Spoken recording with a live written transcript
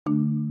Hey,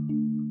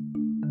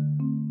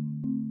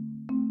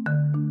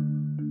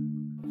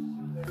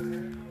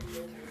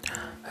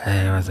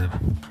 what's up?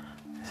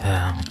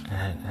 Yeah,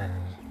 at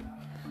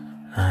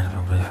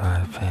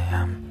 9:45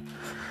 p.m.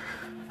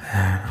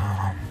 And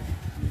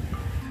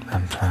I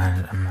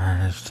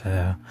managed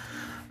to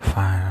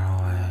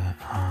finally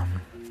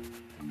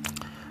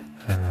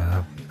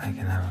make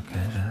an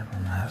application for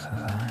my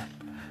SSI.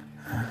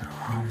 And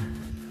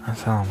I'm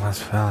still in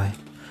West Philly.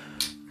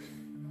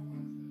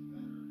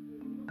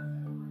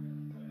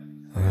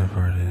 Looking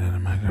forward to the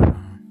microphone.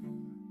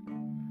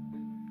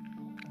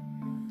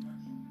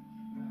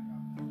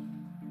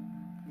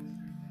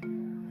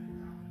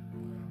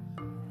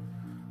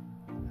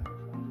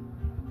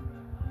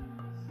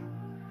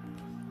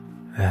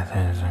 Yeah,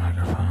 there's a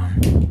microphone.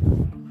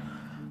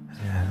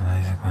 Yeah,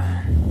 basically.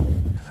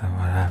 So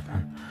what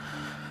happened?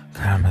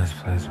 Kind of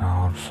misplaced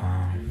my old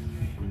phone.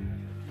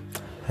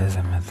 This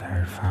is my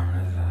third phone.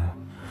 It's a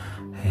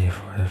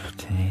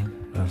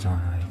E7S76. It was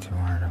only like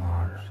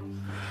 $200,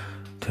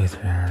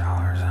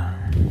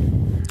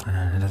 $300,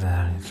 and it doesn't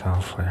have any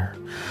software.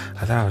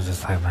 I thought it was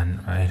just like my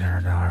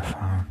 $800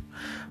 phone,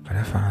 but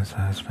that phone's so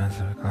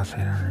expensive. It costs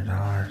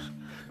 $800.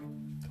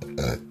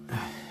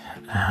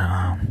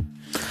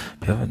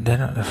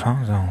 The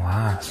phones don't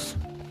last.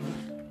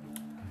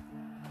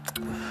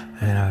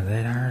 You know, it's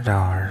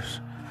 $800,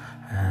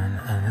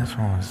 and this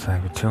one was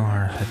like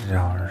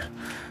 $250.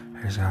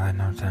 It's got like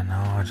no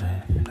technology.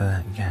 You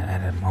can't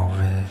edit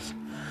movies.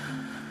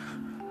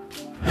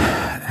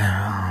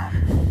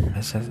 And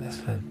it's a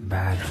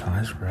bad phone.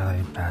 It's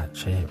really bad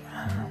cheap.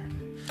 You know?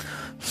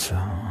 So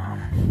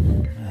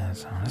yeah.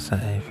 So it's an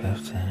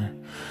A15.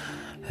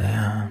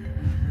 Yeah.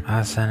 I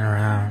was sitting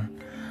around.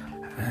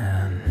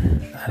 And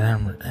I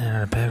didn't,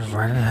 the paper,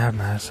 I didn't have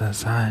my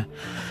SSI,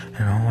 and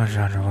the homeless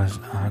shelter was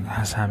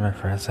assignment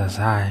for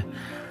SSI,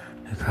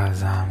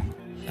 because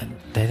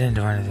they didn't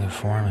do anything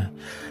for me.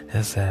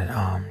 They said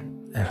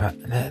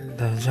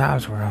the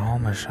jobs were a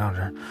homeless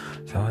shelter,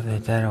 so what they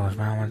did was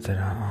when I went to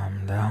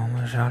the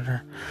homeless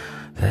shelter,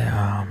 they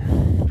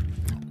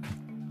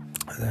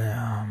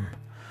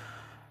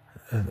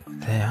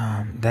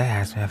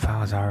asked me if I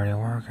was already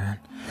working,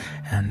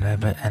 and then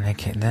they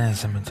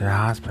sent me to the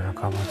hospital a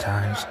couple of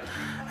times,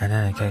 and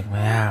then they kicked me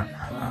out.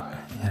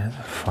 Yeah, it's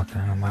a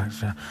fucking whack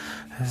job.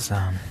 It's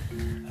a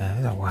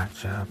whack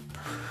job.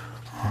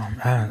 I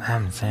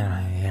haven't seen him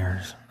in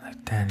years,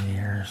 like 10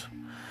 years.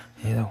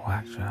 He's a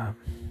whack job.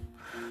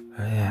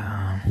 But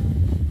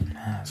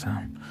so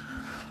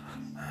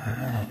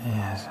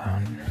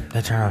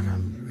they turned off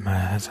my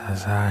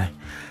SSI,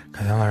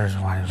 because the only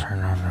reason why they turned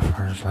it off in the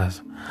first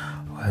place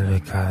was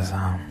because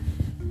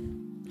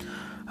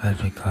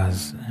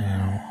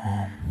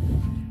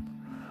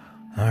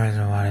the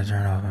reason why they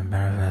turned off my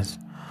benefits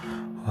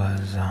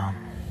was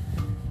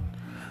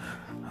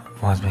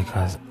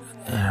because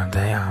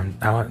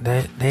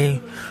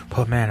they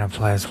put me in a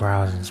place where I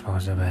wasn't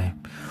supposed to be.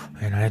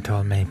 They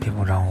told me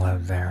people don't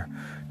live there.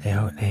 They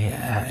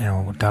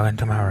dug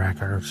into my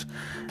records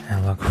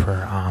and looked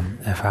for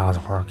if I was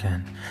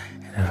working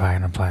and if I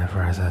can apply for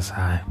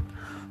SSI.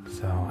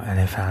 So, and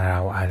they found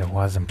out I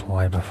was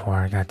employed before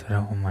I got to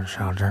the homeless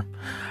shelter,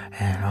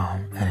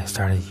 and they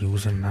started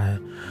using my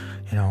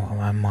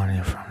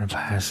money from the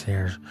past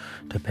years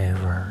to pay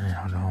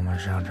for the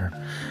homeless shelter.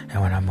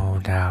 And when I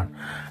moved out,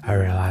 I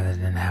realized I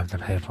didn't have the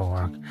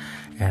paperwork,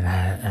 and I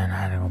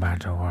had to go back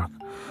to work.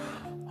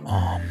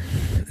 I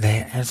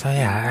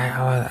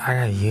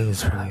got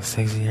used for like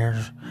 6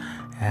 years,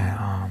 and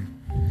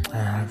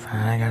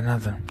I got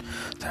nothing.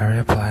 So I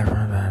reapplied for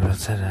my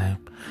benefits today.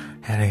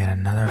 Had to get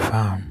another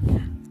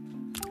phone.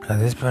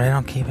 Cause they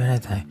don't keep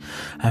anything.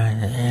 I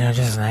mean,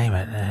 just name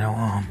it.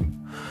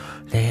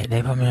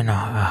 They put me in a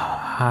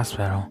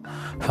hospital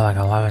for like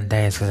 11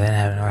 days because they didn't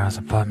have anywhere else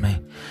to put me.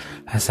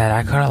 I said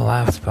I could have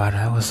left, but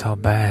it was so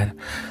bad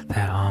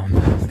that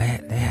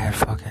they had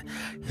fucking.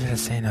 You should have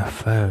seen the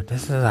food.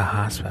 This is a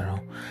hospital,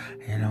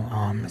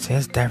 See,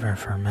 it's different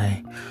for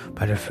me,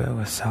 but the food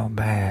was so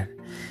bad.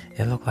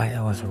 It looked like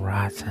it was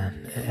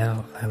rotten. It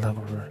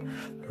looked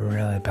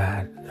really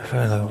bad. The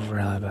food looked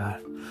really bad.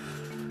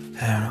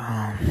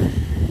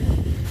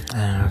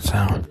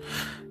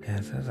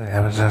 It's like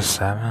episode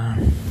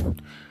 7.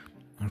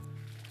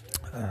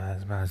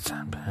 It's about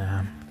 10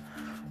 p.m.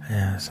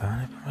 Yeah, so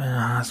they put me in the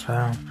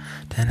hospital.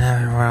 Didn't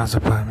have anywhere else to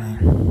put me.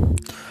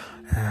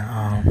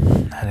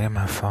 And I had to get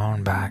my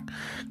phone back.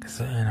 Because,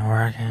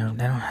 where I came,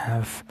 they don't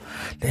have,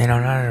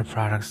 none of the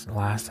products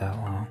last that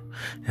long.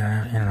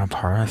 An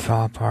apartment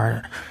fell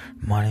apart.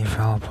 Money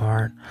fell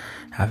apart.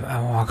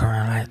 I walk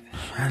around, I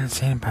hadn't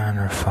seen anybody on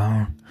their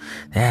phone.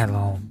 They had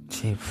little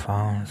cheap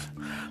phones.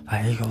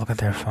 Like, you can look at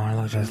their phone, it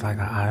looks just like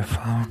an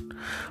iPhone.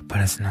 But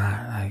it's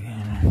not, they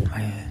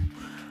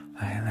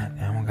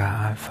don't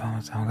got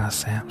iPhones, they don't got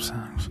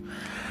Samsungs.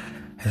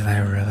 It's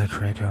like really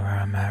creepy where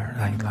I'm at,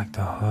 like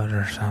the hood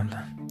or something.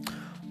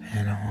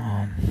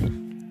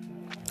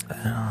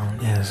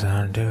 So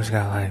the dude's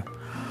got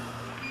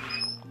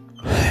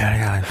they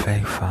got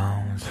fake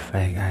phones,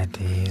 fake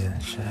IDs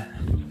and shit.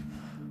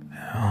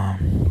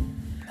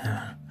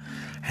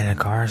 and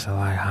the cars are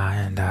like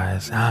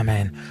Hyundais. I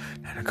mean,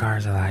 and the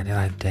cars are like, they're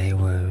like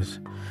Daewoo's,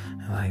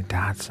 and like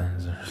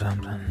Datsuns or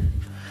something.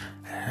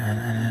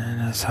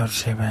 And it's so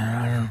cheap, and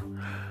I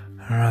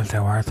don't know if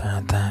they're worth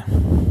anything.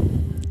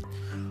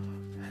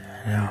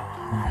 You know,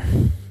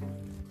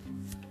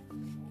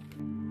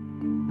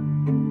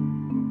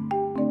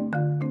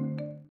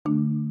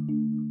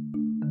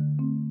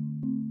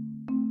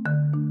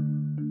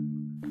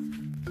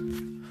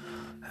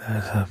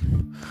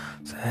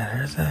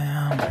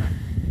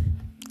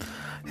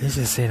 you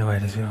should see the way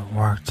these people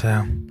work too.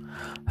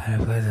 Like,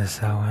 the place is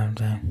so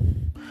empty.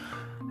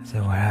 See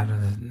what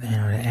happens is, you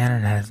know, the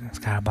internet, it's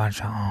got a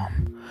bunch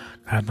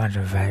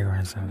of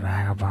vagrants and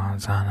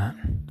vagabonds on it.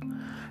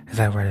 It's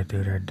like where they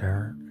do their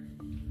dirt.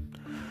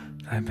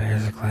 Like,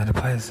 basically, the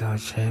place is so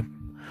cheap.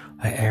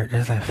 Like,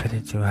 there's like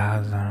 52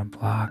 houses on a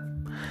block,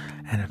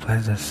 and the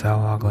place is so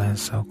ugly and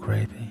so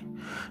creepy.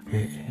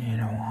 You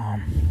know,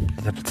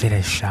 see,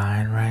 they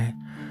shine, right?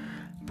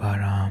 But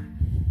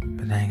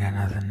they ain't got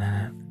nothing in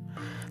it.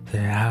 See,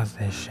 the house,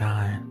 they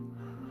shine,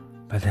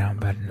 but they don't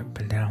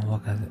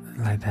look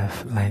like that.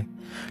 Like,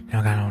 they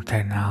don't got no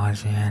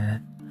technology in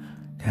it.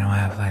 They don't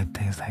have like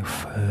things like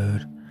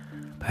food.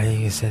 But you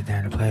can sit there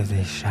in the place,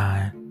 they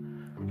shine,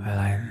 but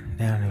like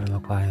they don't even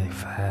look like they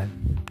fed.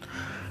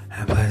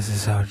 That place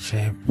is so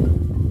cheap.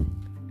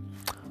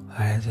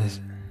 Like,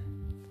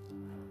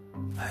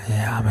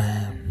 yeah, I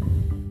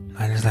mean,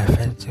 like, there's like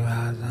 52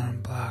 houses on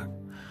the block,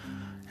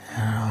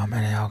 and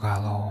they all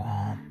got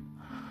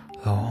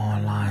little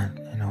online,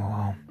 you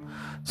know,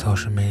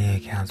 social media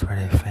accounts where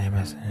they're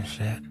famous and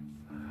shit.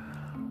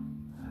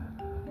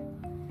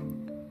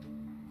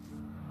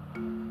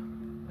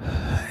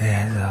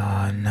 Yeah, he's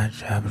a nut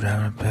job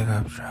driving a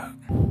pickup truck.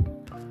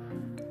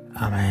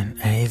 I mean,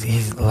 and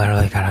he's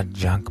literally got a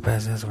junk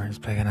business where he's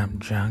picking up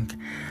junk,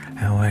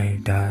 and what he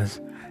does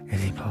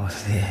is he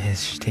posts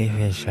his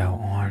TV show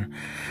on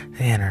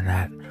the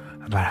internet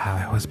about how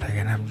he was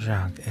picking up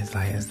junk. It's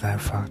like, it's that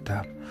fucked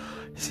up.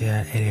 You see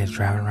an idiot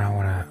driving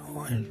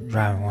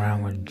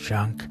around with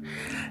junk,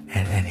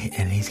 and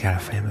he's got a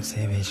famous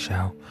TV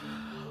show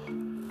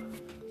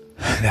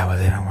that was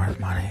even worth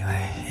money.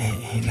 Like,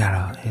 he's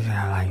got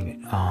like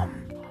a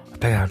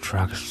pickup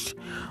truck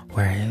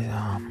where he's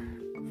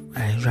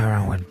driving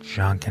around with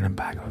junk in the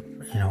back of,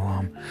 you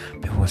know,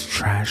 people's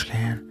trash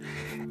can,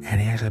 and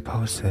he actually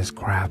posts this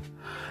crap,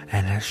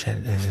 and that shit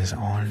is just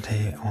on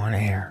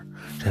air,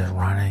 just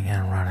running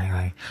and running.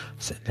 Like,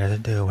 so there's a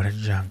dude with a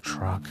junk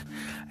truck,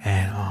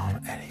 and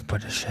he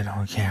put the shit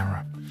on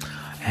camera,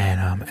 and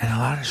a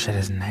lot of shit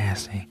is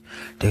nasty.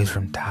 Dudes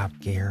from Top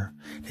Gear,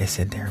 they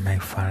sit there and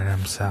make fun of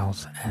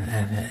themselves,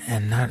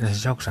 and none of the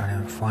jokes aren't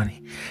even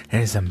funny.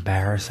 It is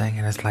embarrassing,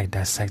 and it's like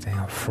dissecting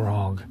a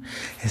frog.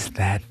 It's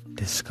that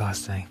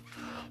disgusting.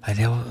 Like,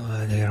 they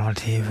get on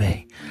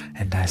TV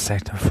and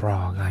dissect a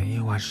frog. Like,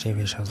 you watch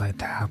TV shows like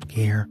Top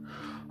Gear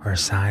or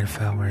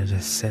Seinfeld, where they're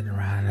just sitting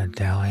around in a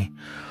deli,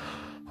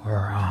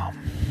 or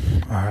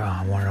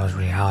one of those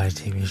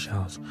reality TV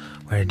shows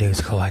where the dude's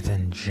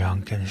collecting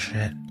junk and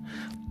shit,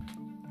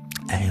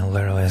 and you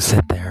literally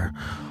sit there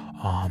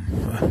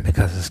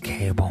because it's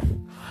cable.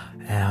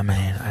 And I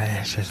mean,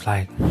 it's just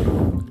like,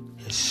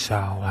 it's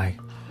so like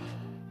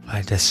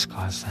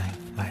disgusting.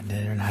 Like,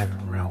 they're not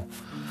even real.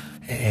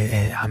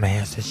 I mean,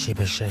 it's the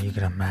cheapest shit you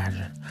can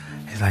imagine.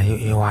 It's like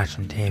you're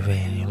watching TV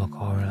and you look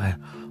over like,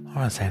 hold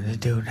on a second, the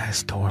dude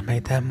next door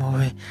made that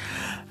movie?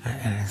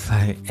 And it's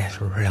like,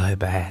 it's really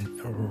bad.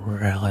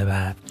 Really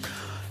bad.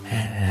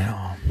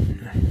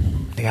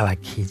 And they got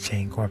like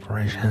keychain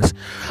corporations.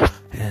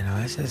 You know,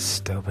 it's just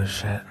stupid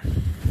shit.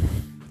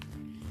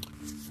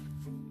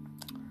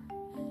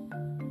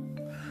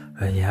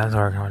 But yeah, I was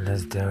working with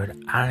this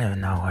dude. I don't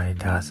even know what he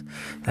does.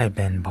 He's like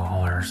Ben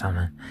Baller or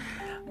something.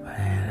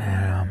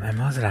 And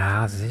most of the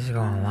houses, you should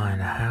go online.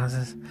 The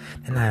houses,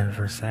 they're not even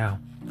for sale.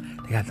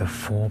 They got the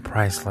full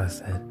price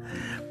listed,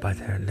 but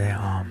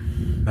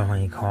but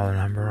when you call the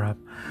number up,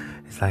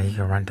 it's like you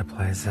can rent the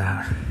place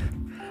out.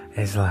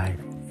 It's like,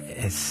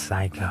 it's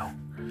psycho,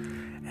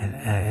 and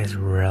it's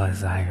really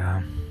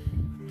psycho,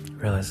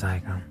 really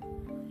psycho.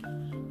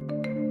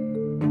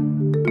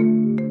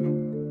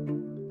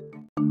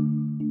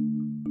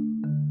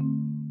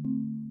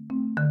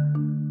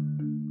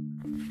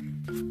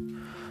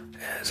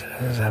 So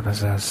this is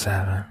episode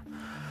 7.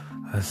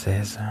 Let's see,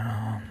 it's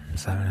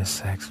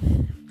 76.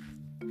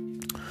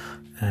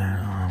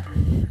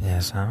 And yeah,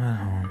 so I'm at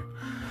home.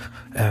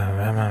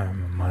 I'm at my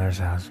mother's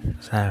house.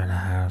 It's not even a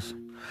house.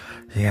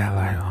 You got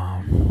like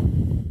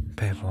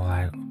people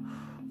like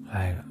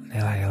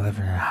they like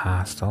living in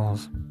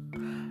hostels,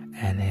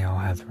 and they all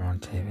have their own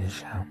TV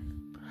show.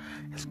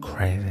 It's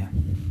crazy.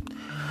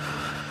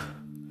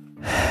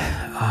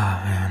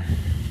 Oh man.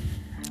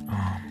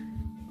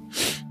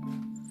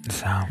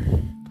 So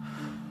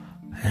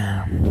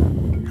yeah,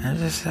 it's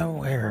just so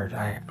weird.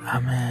 Like, I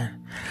mean,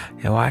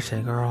 you watch a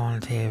girl on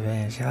TV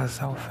and she looks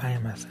so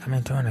famous. I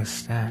mean, to an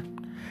extent.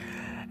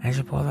 And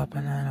she pulled up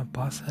in a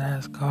busted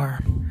ass car,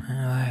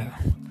 and like,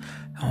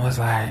 I was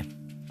like,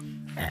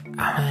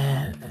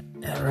 I mean,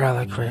 it's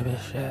really creepy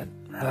shit.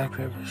 really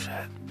creepy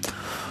shit.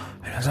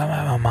 So I'm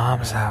at my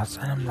mom's house,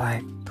 and I'm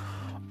like,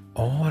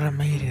 all the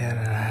media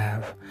that I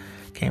have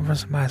came from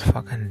somebody's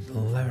fucking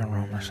living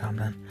room or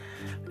something,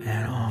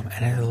 and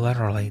it's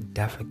literally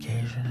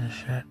defecation and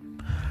shit.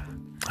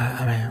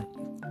 I mean,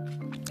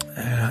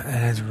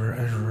 and it's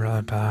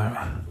really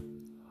bad.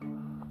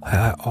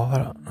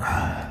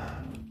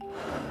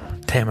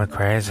 Tate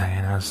McRae's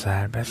hanging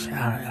outside, but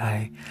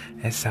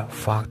it's so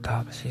fucked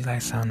up. She's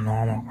like some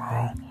normal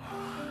girl,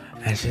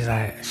 and she's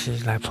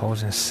like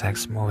posing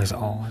sex movies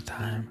all the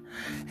time,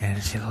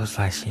 and she looks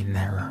like she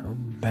never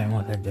been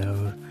with a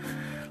dude.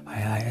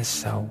 Like it's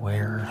so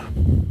weird,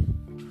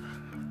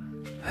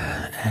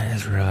 and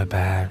it's really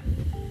bad.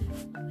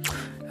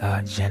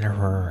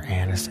 Jennifer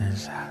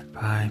Aniston's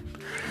by.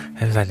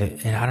 It was like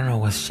I don't know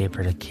what's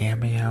cheaper, the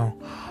cameo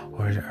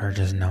or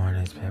just knowing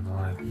these people.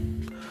 Like,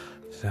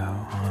 so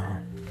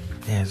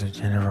so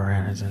Jennifer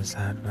Aniston's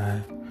side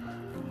by.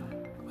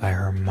 Like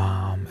her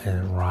mom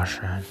is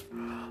Russian.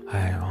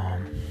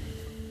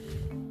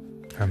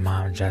 Her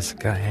mom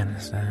Jessica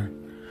Aniston.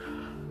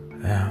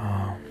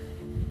 Yeah,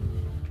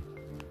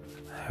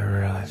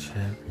 real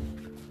shit.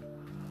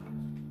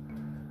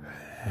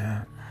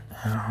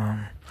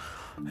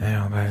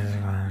 Yeah,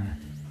 basically,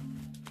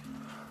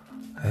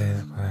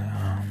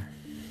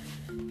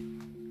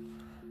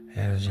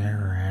 it was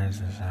Jennifer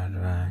Aniston's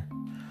soundtrack.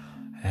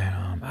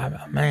 And, to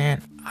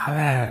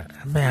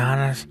be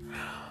honest,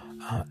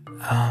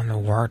 the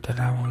word that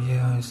I will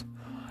use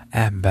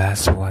at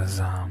best was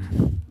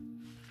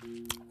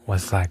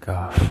like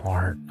a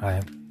fart.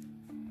 Like,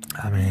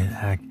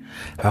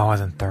 if I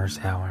wasn't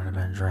thirsty, I wouldn't have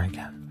been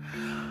drinking.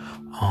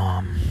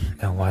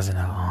 It wasn't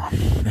a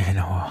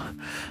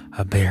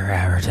beer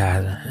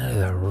advertisement. It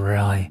was a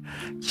really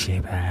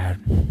cheap ad.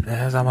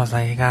 It was almost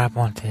like he got up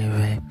on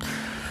TV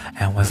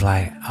and was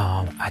like,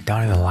 I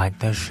don't even like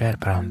this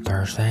shit, but I'm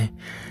thirsty,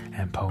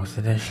 and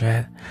posted this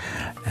shit.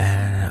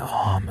 And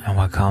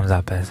what comes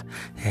up is,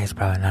 it's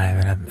probably not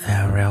even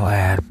a real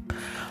ad.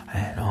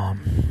 And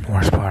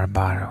worst part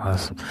about it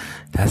was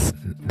that's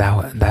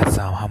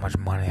how much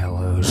money I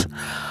lose.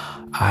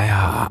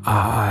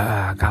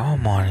 I got my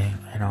money,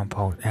 but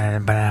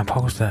I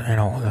posted,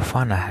 the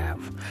fun I have.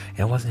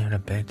 It wasn't even a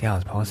big deal. I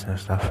was posting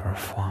stuff for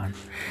fun,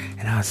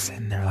 and I was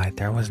sitting there like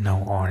there was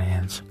no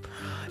audience.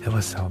 It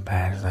was so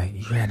bad. It's like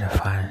you had to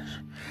find.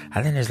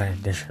 I think there's like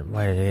a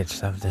way to get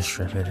stuff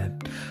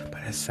distributed,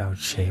 but it's so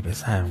cheap.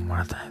 It's not even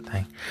worth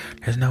anything.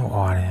 There's no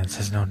audience.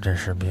 There's no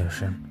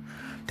distribution.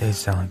 They're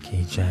selling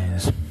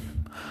keychains.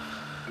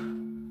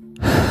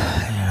 And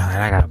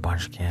I got a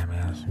bunch of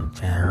cameos.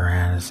 Jennifer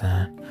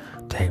Aniston,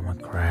 Tate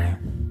McRae.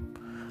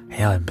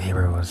 Hailey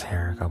Bieber was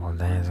here a couple of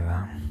days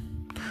ago.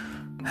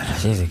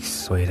 She's the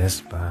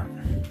sweetest, but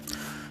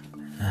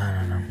I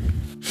don't know.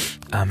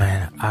 I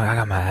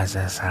got my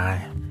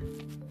SSI,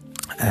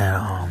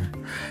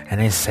 and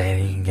they say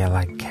that you can get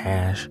like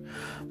cash,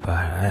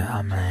 but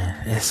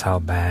it's so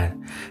bad.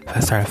 If I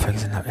started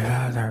fixing up, if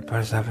I started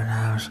putting stuff in the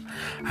house,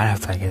 I'd have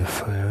to get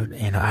food.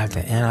 You're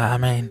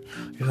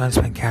gonna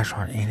spend cash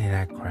on any of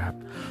that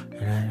crap.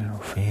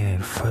 If you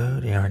need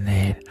food, you don't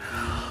need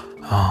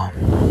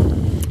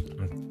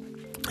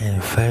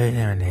food, you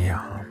don't need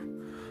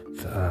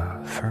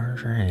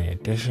furniture, you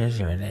need dishes,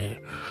 you need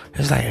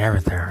it's like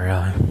everything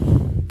really.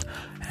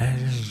 And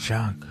it's just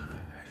junk.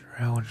 It's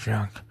real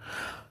junk.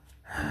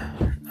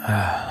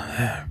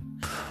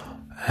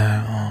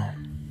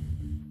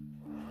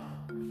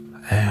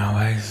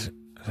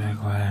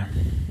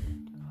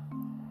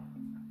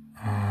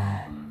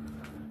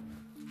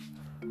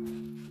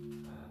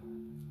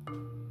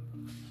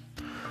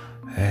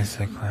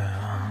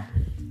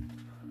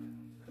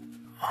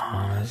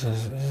 This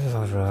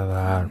was really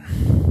bad.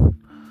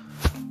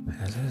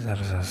 This is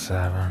episode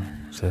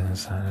 7, season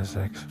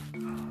 76.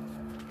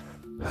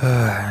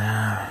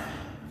 Yeah.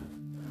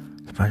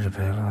 There's a bunch of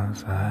people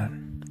outside,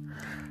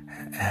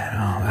 and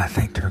I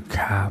think they're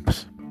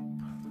cops.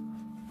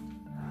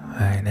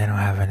 Like, they don't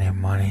have any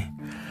money.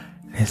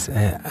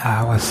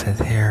 I was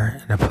sitting here,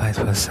 and the place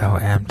was so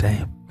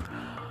empty.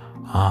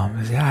 I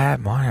had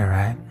money,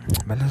 right?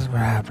 But this is what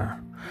happened.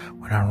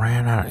 When I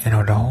ran out,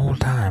 the whole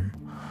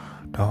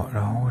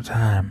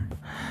time,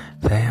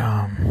 they,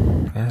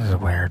 this is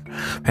weird.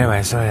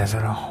 Anyway,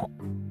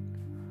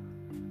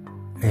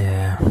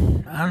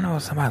 I don't know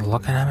if somebody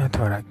looking at me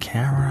through the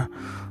camera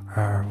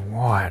or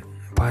what,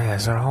 but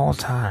so the whole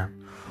time,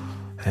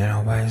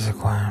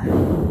 basically,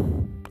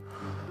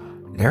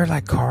 there were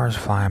like cars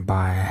flying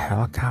by,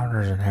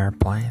 helicopters and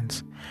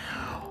airplanes.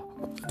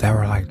 They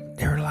were like, I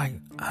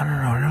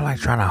don't know, they were like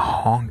trying to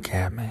honk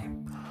at me.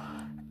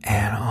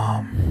 And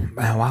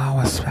while I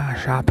was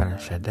shopping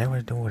and shit, they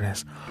would do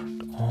this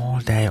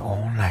all day,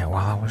 all night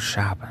while I was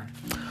shopping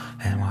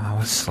and while I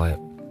was asleep.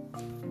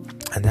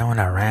 And then when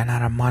I ran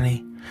out of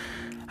money,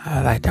 I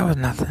was like, there was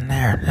nothing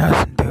there. There was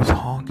some dudes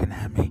honking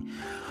at me.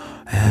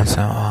 And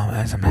so,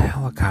 and some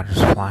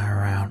helicopters flying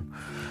around.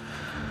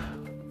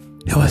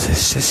 It was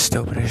just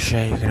stupid as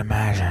shit you can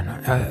imagine.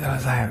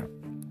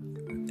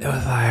 It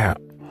was like,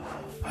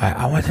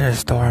 I went to the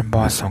store and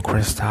bought some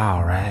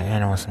Cristal, right?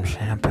 And it was some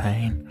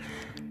champagne.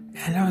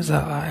 And there was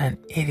an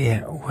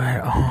idiot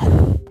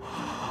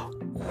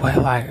with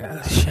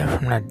like shit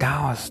from the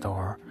dollar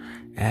store,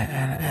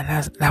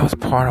 and that was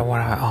part of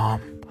what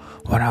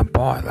I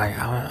bought. Like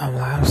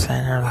I'm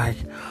sitting there like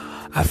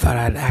I thought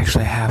I'd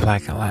actually have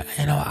like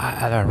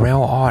a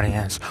real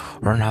audience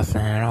or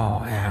nothing at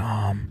all,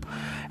 and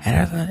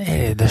there's an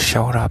idiot that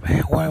showed up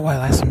and what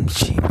like some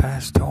cheap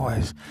ass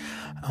toys,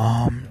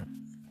 and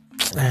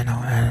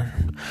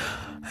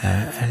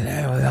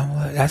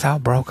that's how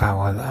broke I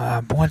was.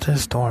 I went to the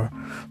store,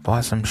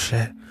 bought some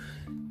shit,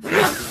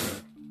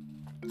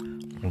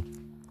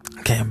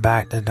 came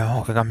back to the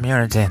whole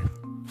community.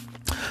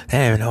 They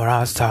didn't even know what I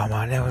was talking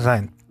about. They was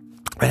like,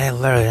 they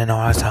literally didn't know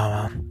what I was talking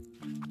about.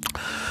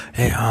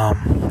 They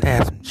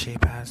had some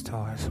cheap ass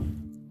toys,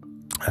 and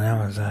that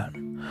was it.